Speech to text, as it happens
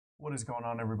What is going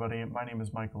on, everybody? My name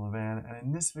is Michael Levan, and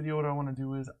in this video what I want to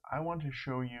do is I want to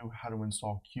show you how to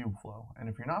install Kubeflow. And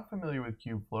if you're not familiar with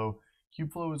Kubeflow,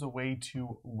 Kubeflow is a way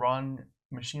to run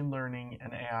machine learning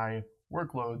and AI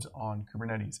workloads on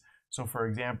Kubernetes. So for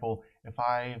example, if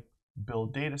I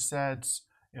build data sets,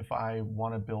 if I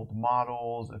want to build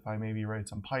models, if I maybe write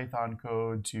some Python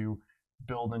code to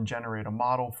build and generate a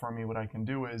model for me, what I can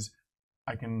do is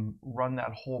I can run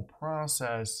that whole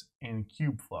process in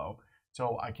Kubeflow.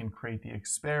 So I can create the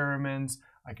experiments,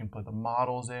 I can put the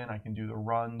models in, I can do the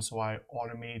runs, so I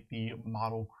automate the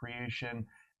model creation.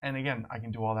 And again, I can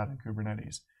do all that in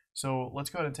Kubernetes. So let's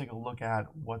go ahead and take a look at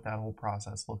what that whole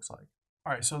process looks like.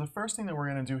 All right, so the first thing that we're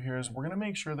going to do here is we're going to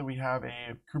make sure that we have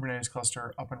a Kubernetes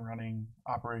cluster up and running,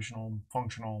 operational,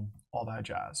 functional, all that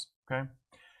jazz, okay?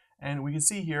 And we can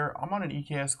see here, I'm on an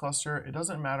EKS cluster. It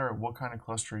doesn't matter what kind of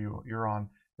cluster you're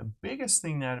on. The biggest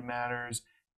thing that matters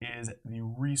is the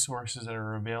resources that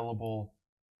are available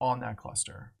on that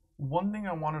cluster. One thing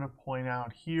I wanted to point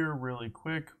out here really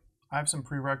quick, I have some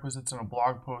prerequisites in a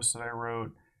blog post that I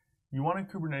wrote. You want a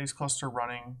Kubernetes cluster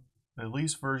running at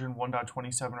least version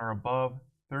 1.27 or above,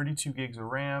 32 gigs of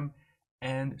RAM,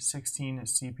 and 16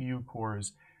 CPU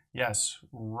cores. Yes,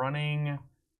 running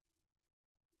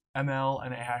ML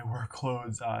and AI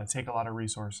workloads take a lot of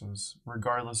resources,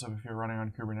 regardless of if you're running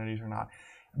on Kubernetes or not.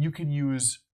 You could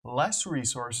use less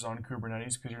resources on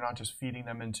Kubernetes because you're not just feeding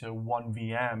them into one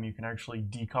VM. You can actually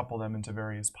decouple them into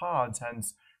various pods,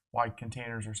 hence why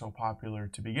containers are so popular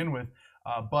to begin with.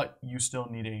 But you still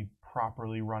need a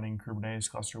properly running Kubernetes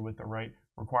cluster with the right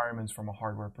requirements from a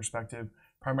hardware perspective,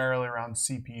 primarily around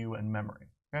CPU and memory.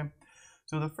 Okay,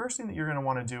 so the first thing that you're going to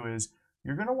want to do is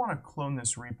you're going to want to clone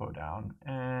this repo down.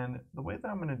 And the way that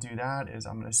I'm going to do that is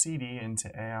I'm going to cd into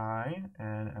AI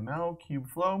and ML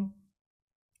Kubeflow.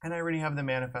 And I already have the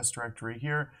manifest directory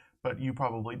here, but you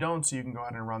probably don't, so you can go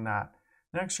ahead and run that.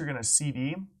 Next, you're going to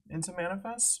cd into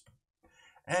manifest,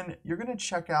 and you're going to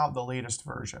check out the latest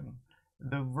version.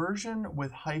 The version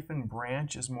with hyphen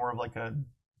branch is more of like a,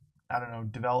 I don't know,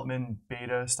 development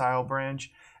beta style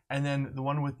branch, and then the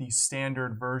one with the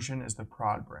standard version is the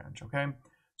prod branch, okay?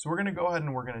 So we're going to go ahead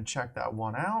and we're going to check that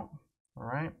one out, all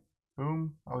right?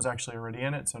 Boom, I was actually already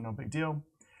in it, so no big deal.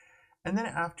 And then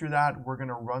after that, we're going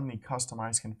to run the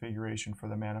customized configuration for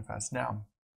the manifest. Now,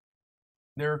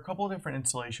 there are a couple of different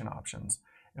installation options.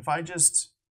 If I just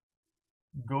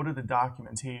go to the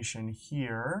documentation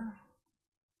here,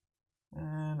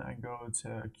 and I go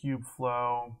to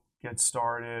Kubeflow, get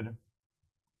started,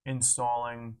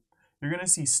 installing, you're going to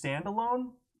see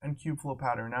standalone and Kubeflow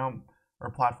pattern now,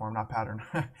 or platform, not pattern.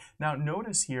 Now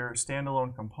notice here,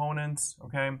 standalone components,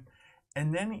 okay?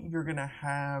 And then you're going to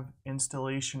have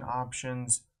installation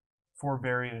options for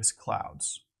various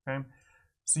clouds, okay?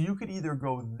 So you could either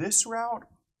go this route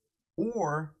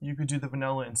or you could do the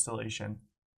vanilla installation.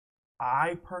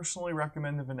 I personally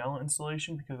recommend the vanilla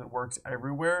installation because it works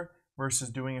everywhere versus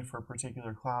doing it for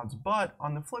particular clouds. But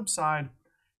on the flip side,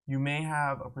 you may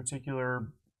have a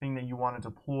particular thing that you want to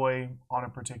deploy on a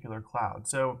particular cloud.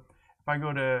 So if I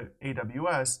go to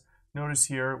AWS, notice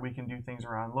here we can do things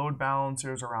around load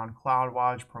balancers, around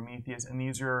CloudWatch, Prometheus, and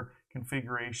these are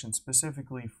configurations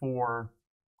specifically for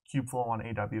Kubeflow on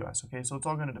AWS. Okay, so it's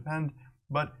all going to depend,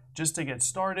 but just to get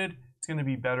started, it's going to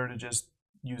be better to just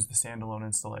use the standalone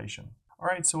installation. All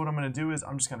right, so what I'm going to do is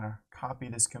I'm just going to copy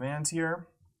this command here,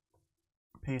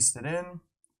 paste it in.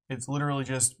 It's literally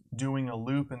just doing a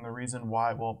loop, and the reason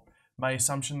why, well, my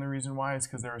assumption the reason why is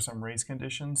because there are some race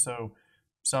conditions. So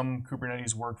some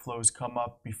Kubernetes workflows come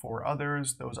up before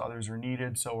others. Those others are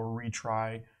needed, so a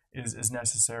retry is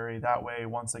necessary. That way,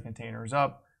 once the container is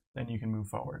up, then you can move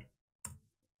forward.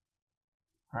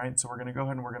 All right, so we're going to go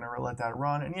ahead and we're going to let that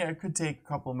run. And yeah, it could take a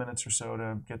couple of minutes or so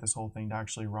to get this whole thing to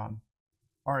actually run.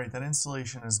 All right, that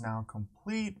installation is now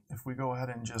complete. If we go ahead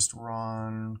and just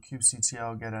run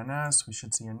kubectl get ns, we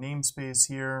should see a namespace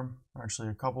here, actually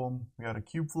a couple. We got a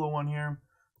Kubeflow one here.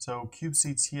 So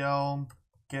kubectl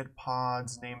get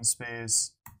pods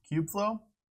namespace Kubeflow,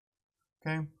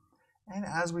 okay? And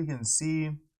as we can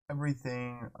see,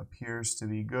 everything appears to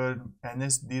be good. And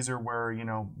these are where, you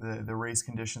know, the race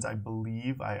conditions, I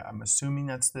believe, I'm assuming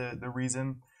that's the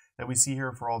reason that we see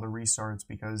here for all the restarts,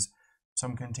 because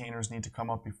some containers need to come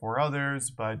up before others,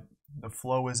 but the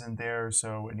flow isn't there,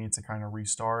 so it needs to kind of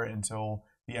restart until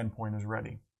the endpoint is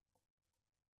ready.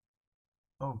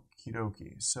 Okie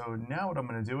dokie. So now what I'm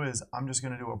going to do is I'm just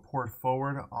going to do a port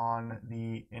forward on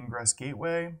the ingress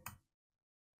gateway.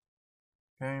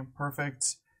 Okay,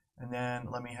 perfect. And then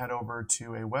let me head over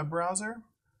to a web browser.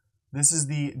 This is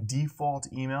the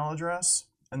default email address.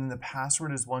 and then the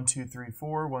password is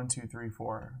 1234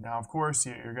 1234. Now, of course,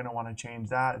 you're going to want to change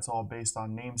that. It's all based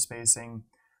on namespacing.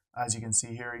 As you can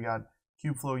see here, you got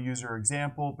Kubeflow user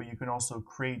example, but you can also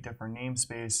create different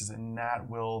namespaces, and that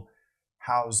will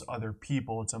house other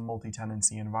people. It's a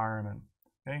multi-tenancy environment.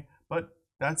 Okay, but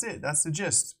that's it. That's the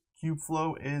gist.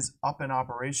 Kubeflow is up and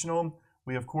operational.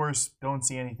 We, of course, don't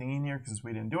see anything in here because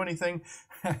we didn't do anything,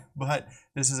 but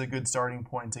this is a good starting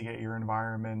point to get your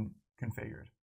environment configured.